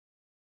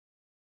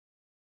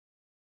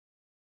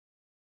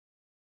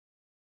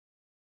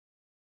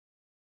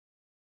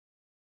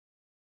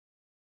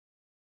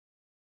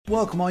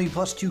Welcome all you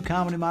 +2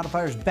 comedy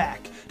modifiers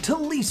back to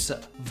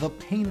Lisa, the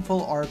Painful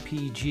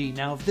RPG.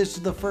 Now if this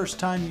is the first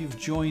time you've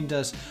joined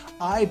us,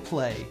 I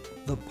play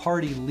the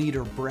party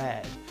leader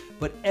Brad,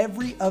 but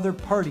every other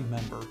party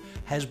member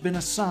has been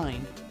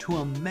assigned to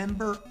a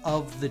member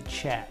of the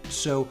chat.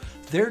 So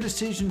their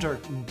decisions are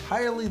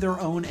entirely their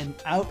own and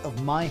out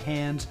of my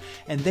hands,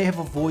 and they have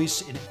a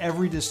voice in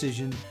every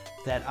decision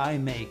that I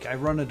make. I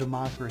run a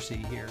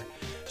democracy here.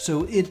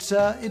 So it's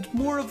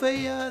more of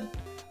a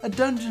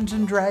Dungeons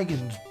and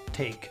Dragons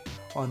take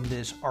on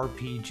this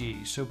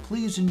RPG. So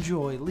please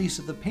enjoy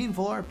Lisa the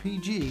Painful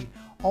RPG,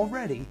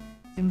 already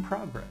in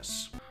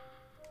progress.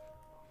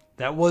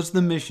 That was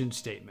the mission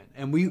statement.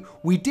 And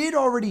we did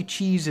already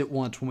cheese it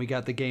once when we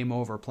got the game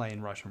over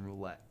playing Russian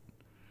roulette.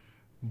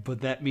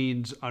 But that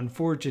means,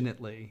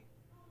 unfortunately,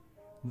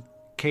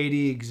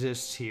 Katie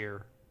exists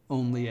here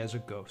only as a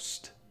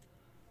ghost.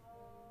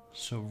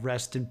 So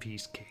rest in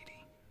peace, Katie.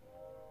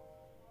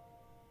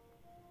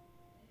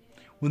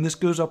 When this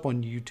goes up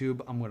on YouTube,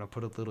 I'm going to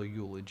put a little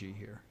eulogy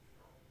here.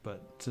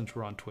 But since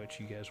we're on Twitch,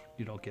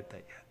 you don't get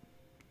that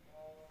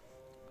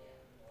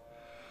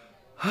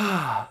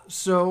yet.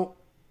 So,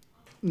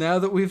 now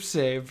that we've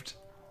saved,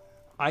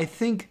 I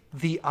think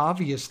the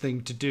obvious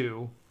thing to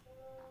do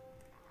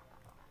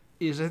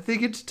is I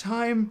think it's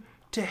time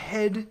to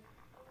head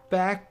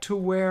back to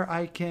where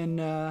I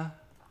can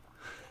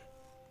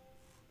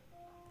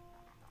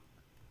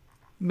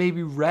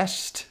maybe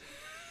rest.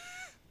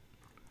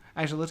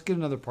 Actually, let's get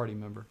another party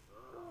member.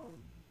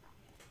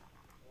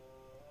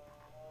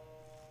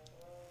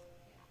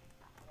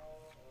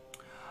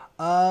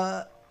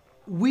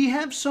 We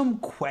have some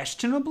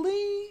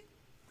questionably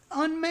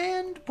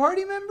unmanned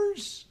party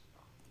members.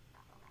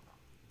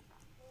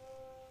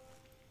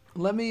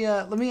 Let me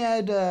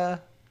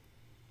add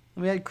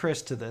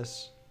Chris to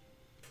this.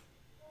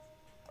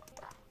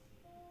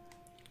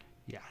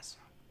 Yes.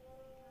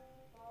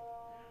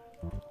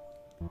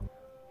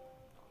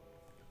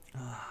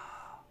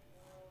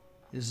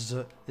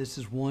 This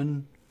is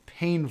one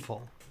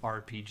painful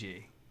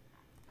RPG.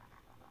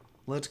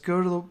 Let's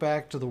go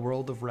back to the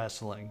world of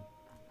wrestling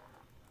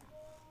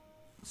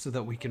so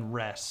that we can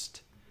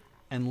rest.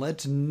 And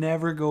let's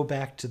never go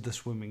back to the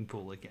swimming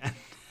pool again.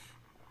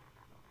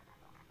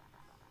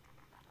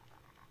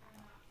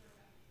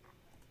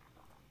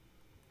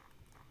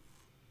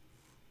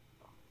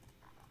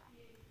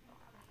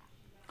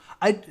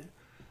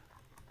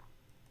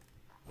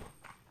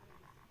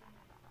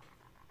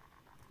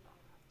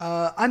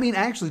 I mean,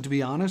 actually, to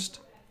be honest,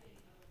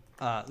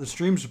 the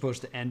stream's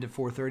supposed to end at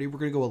 4:30. We're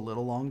going to go a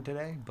little long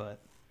today, but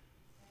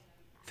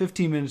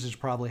 15 minutes is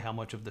probably how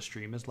much of the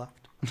stream is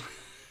left.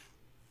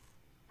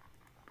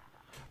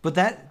 But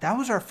that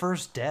was our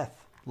first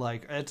death.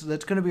 Like, that's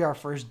going to be our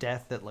first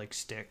death that, like,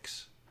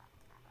 sticks.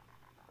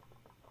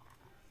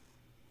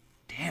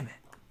 Damn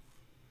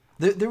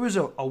it. There was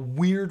a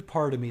weird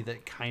part of me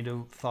that kind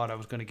of thought I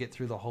was going to get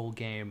through the whole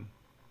game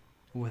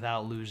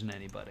without losing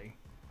anybody.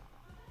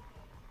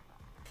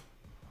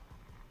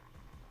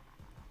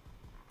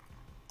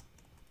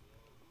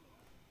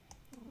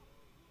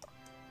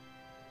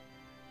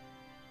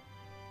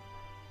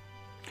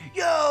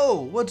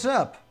 Yo, what's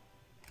up?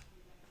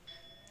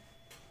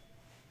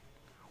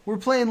 We're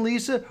playing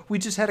Lisa. We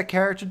just had a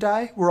character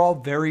die. We're all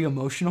very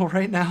emotional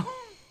right now.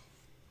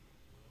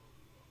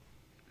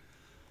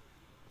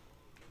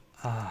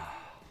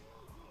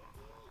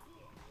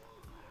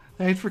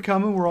 Thanks for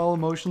coming. We're all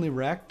emotionally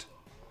wrecked.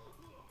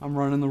 I'm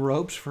running the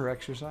ropes for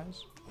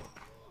exercise.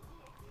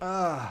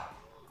 Let's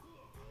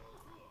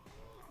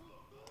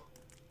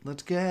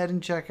go ahead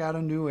and check out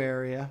a new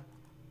area.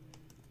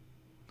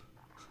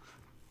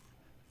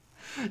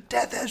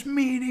 Death has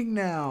meaning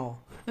now.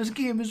 This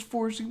game is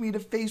forcing me to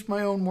face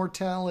my own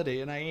mortality,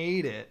 and I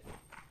hate it.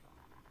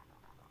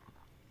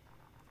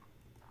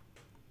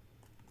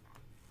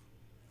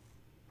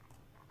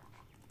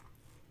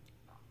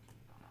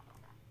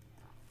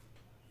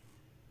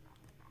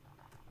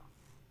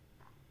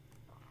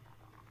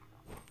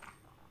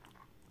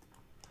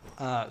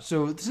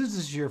 So this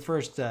is your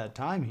first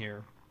time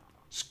here,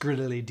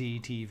 Skriddly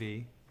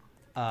DTV.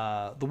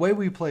 The way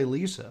we play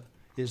Lisa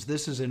is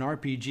this is an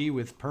RPG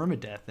with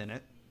permadeath in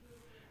it,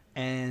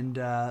 and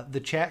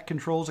the chat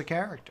controls a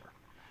character.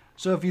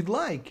 So if you'd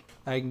like,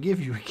 I can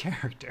give you a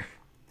character.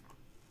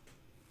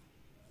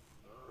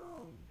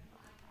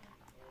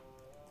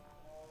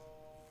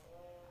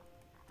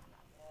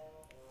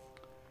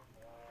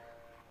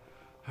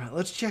 All right,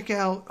 let's check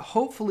out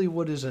hopefully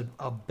what is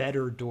a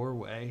better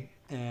doorway,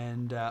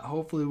 and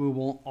hopefully we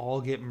won't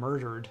all get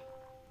murdered.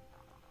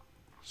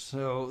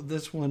 So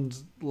this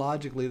one's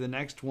logically the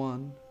next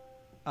one.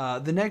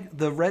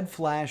 The red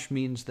flash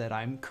means that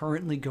I'm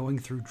currently going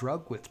through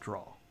drug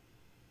withdrawal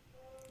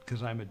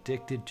because I'm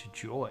addicted to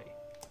joy.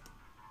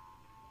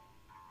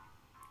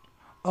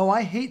 Oh,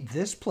 I hate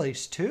this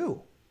place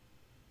too.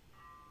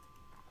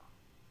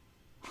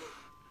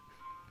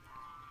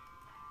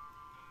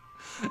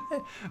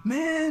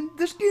 Man,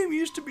 this game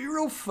used to be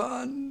real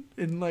fun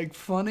and like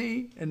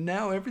funny, and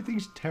now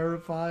everything's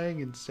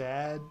terrifying and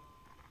sad.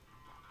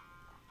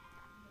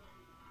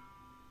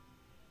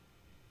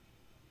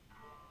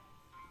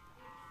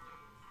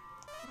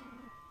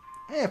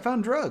 Hey, I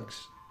found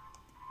drugs.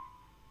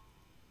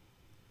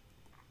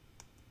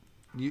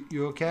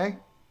 You okay?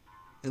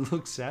 It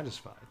looks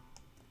satisfied.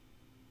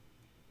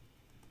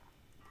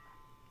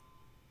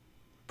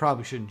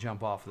 Probably shouldn't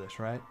jump off this,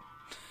 right?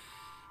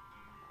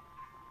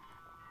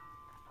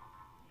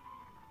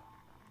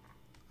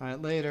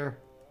 Alright, later.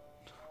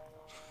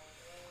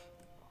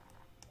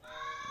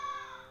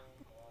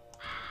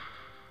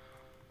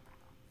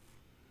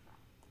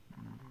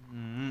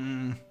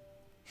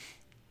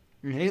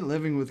 You hate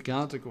living with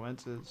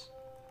consequences.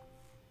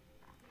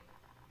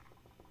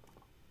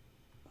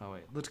 Oh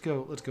wait, let's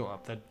go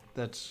up.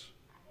 That's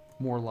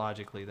more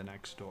logically the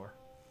next door.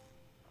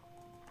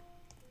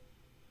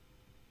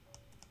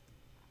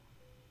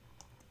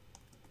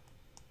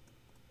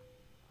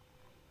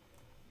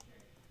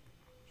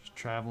 Just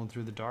traveling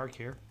through the dark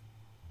here.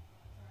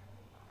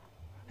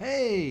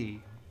 Hey,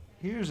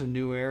 here's a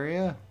new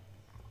area.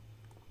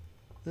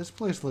 This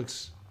place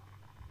looks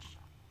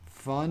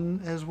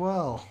fun as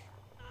well.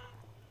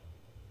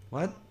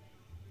 What?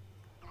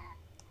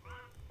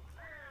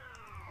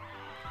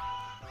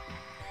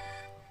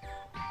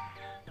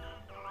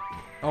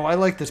 Oh, I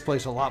like this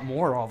place a lot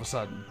more all of a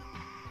sudden.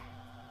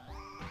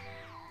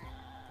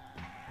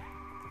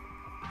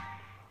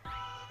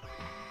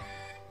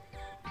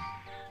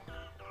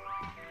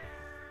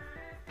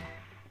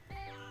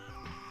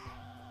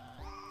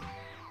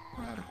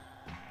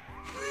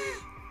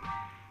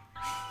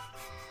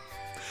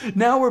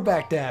 Now we're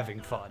back to having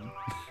fun.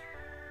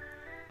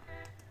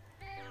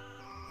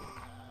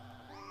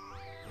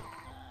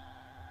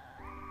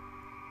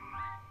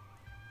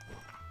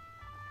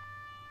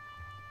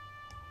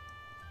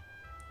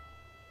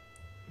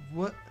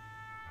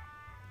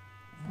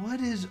 What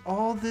is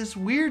all this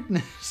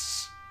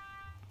weirdness?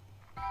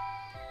 I'm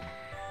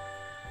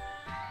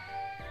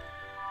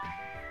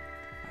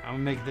gonna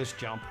make this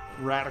jump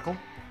radical.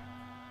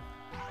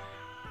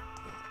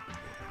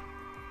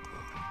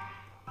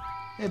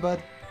 Hey,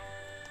 bud.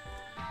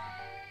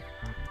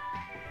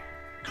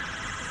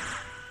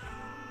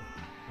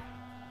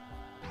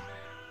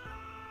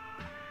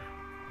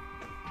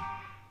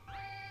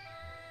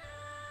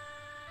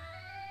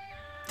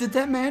 Did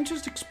that man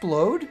just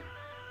explode?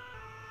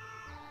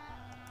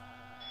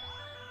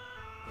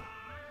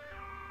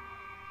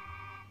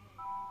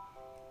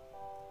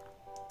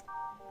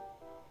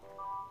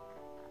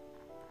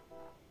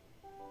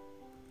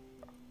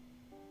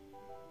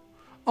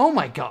 Oh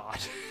my god.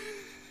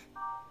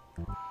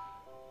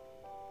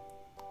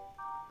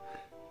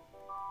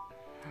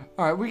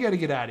 Alright, we gotta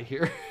get out of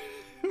here.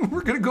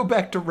 We're gonna go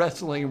back to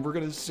wrestling and we're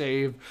gonna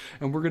save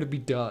and we're gonna be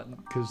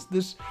done. Because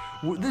this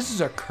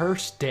is a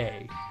cursed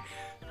day.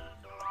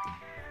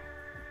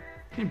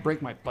 You didn't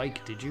break my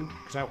bike, did you?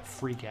 Because I will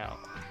freak out.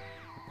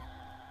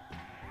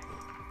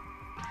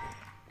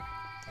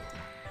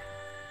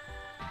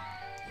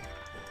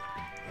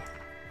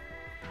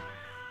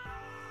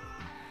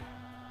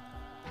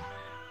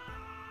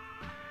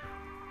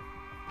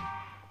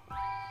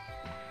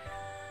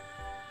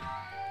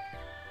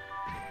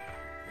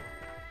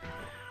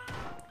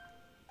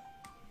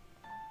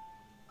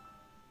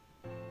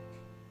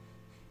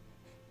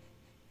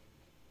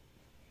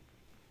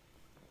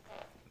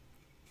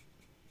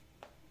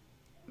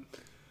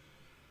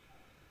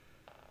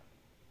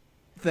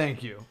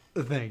 Thank you.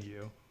 Thank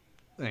you.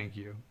 Thank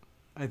you.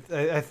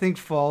 I think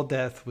fall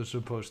death was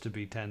supposed to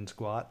be 10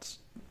 squats.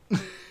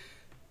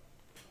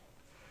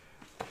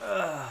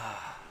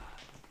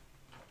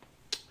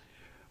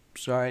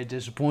 Sorry I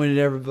disappointed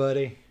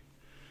everybody. It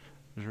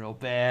was real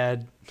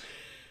bad.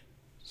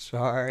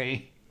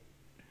 Sorry.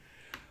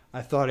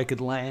 I thought I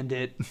could land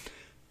it.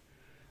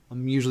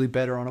 I'm usually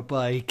better on a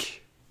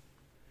bike.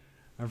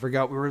 I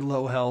forgot we were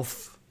low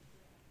health.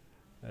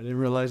 I didn't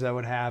realize that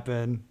would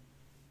happen.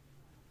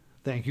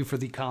 Thank you for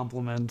the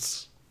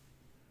compliments.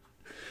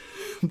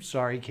 I'm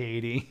sorry,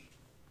 Katie.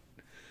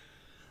 At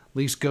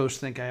least ghosts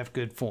think I have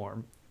good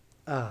form.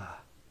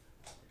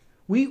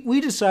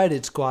 We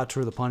decided squats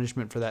were the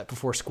punishment for that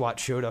before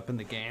squats showed up in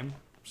the game.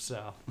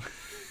 So, I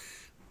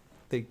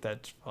think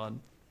that's fun.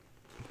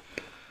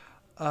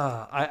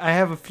 I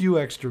have a few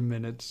extra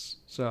minutes,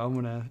 so I'm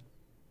gonna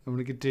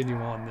continue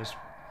on this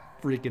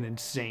freaking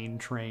insane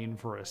train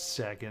for a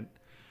second.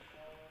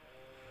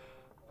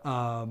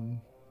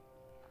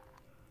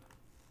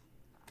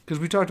 Because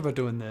we talked about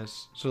doing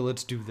this, so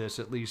let's do this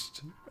at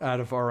least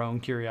out of our own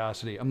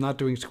curiosity. I'm not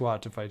doing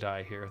squats if I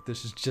die here.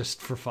 This is just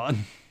for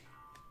fun.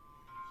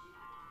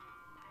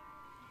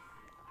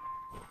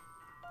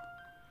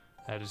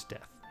 That is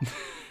death.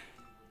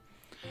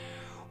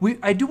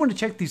 I do want to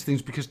check these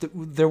things because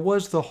there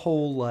was the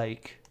whole,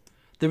 like,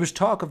 there was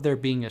talk of there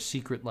being a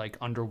secret, like,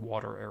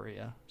 underwater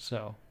area.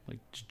 So, like,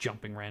 just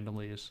jumping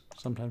randomly is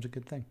sometimes a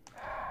good thing.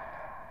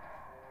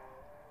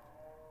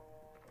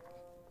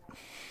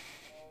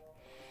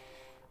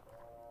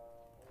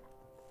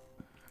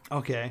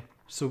 Okay,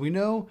 so we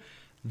know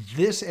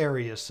this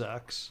area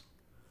sucks.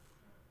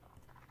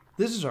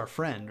 This is our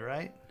friend,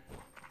 right?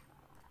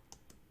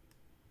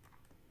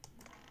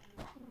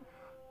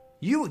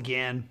 You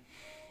again.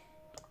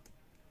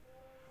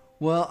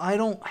 Well, I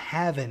don't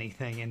have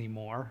anything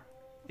anymore.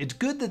 It's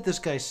good that this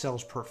guy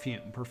sells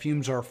perfume.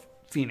 Perfumes are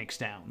Phoenix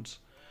Downs.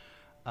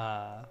 See,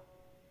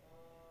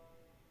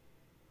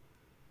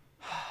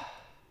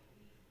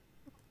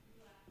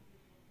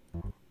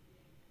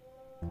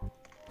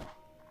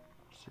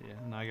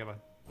 now I gotta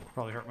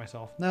probably hurt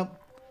myself.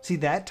 Nope. See,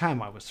 that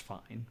time I was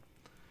fine.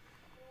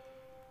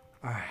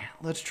 Alright,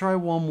 let's try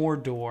one more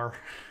door.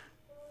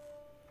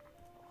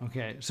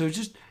 Okay, so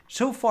just,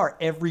 so far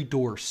every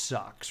door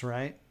sucks,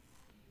 right?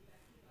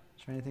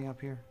 Is there anything up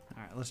here?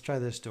 Alright, let's try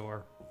this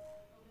door.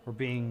 We're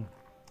being...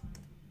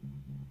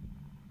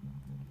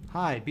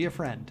 Hi, be a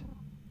friend.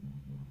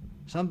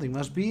 Something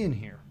must be in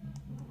here.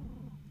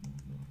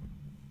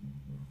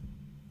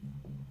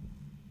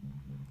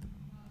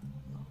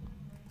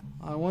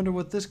 I wonder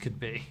what this could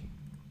be.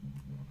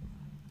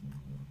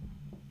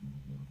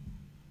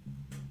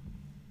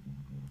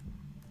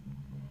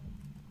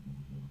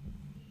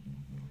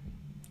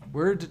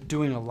 We're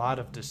doing a lot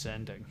of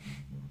descending.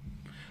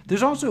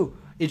 There's also,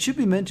 it should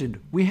be mentioned,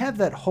 we have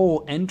that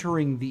whole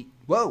entering the,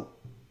 whoa,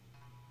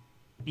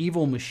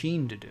 evil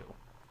machine to do.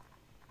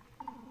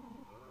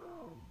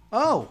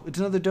 Oh, it's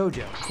another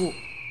dojo. Cool.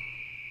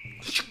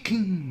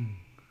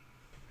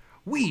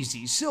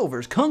 Wheezy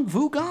Silver's Kung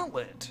Fu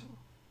Gauntlet.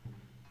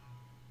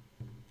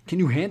 Can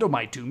you handle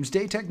my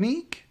doomsday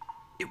technique?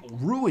 It will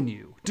ruin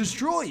you,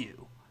 destroy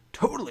you,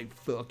 totally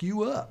fuck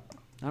you up.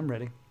 I'm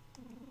ready.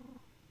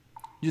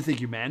 You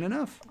think you're man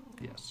enough?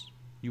 Yes.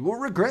 You will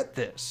regret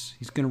this.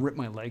 He's gonna rip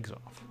my legs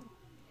off.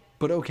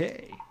 But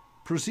okay,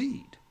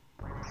 proceed.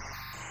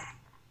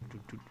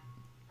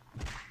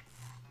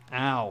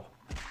 Ow.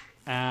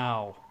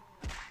 Ow.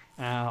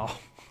 Ow.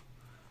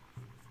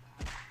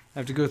 I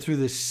have to go through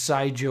this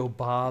Sideshow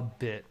Bob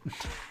bit.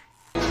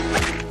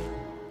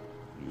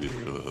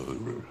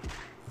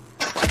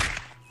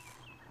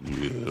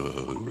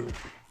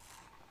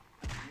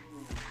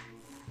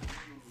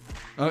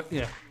 Oh,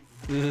 yeah.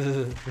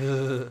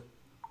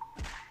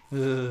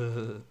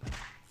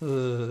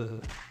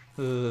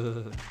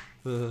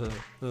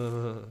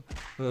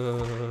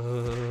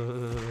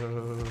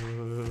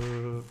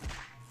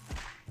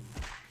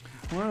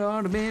 What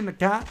ought to be in the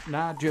Cotton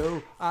Eye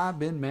Joe? I've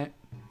been met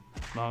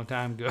long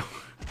time ago.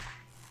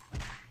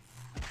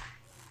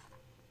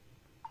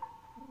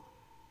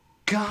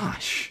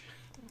 Gosh,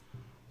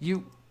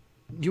 you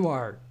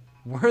are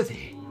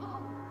worthy.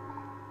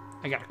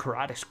 I got a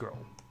karate scroll.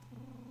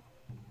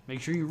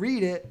 Make sure you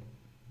read it.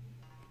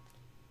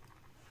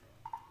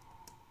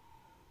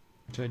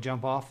 Should I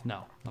jump off?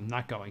 No, I'm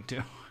not going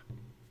to.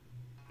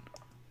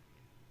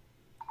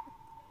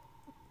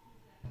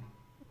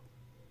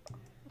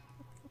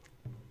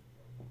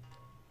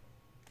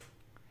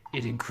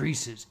 It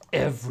increases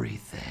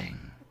everything.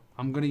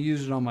 I'm going to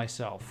use it on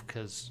myself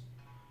because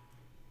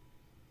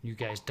you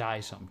guys die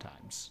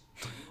sometimes.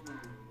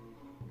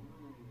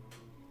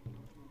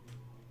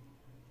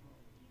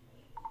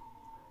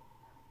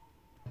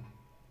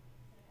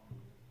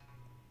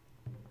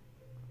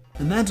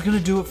 And that's going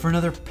to do it for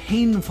another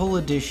painful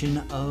edition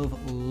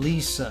of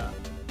Lisa.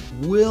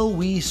 Will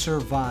we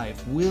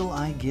survive? Will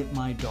I get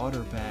my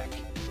daughter back?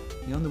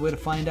 The only way to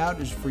find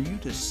out is for you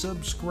to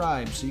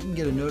subscribe so you can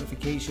get a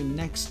notification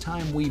next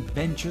time we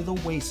venture the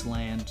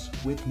wastelands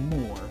with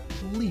more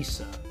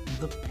Lisa,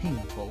 the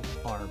Painful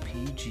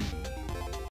RPG.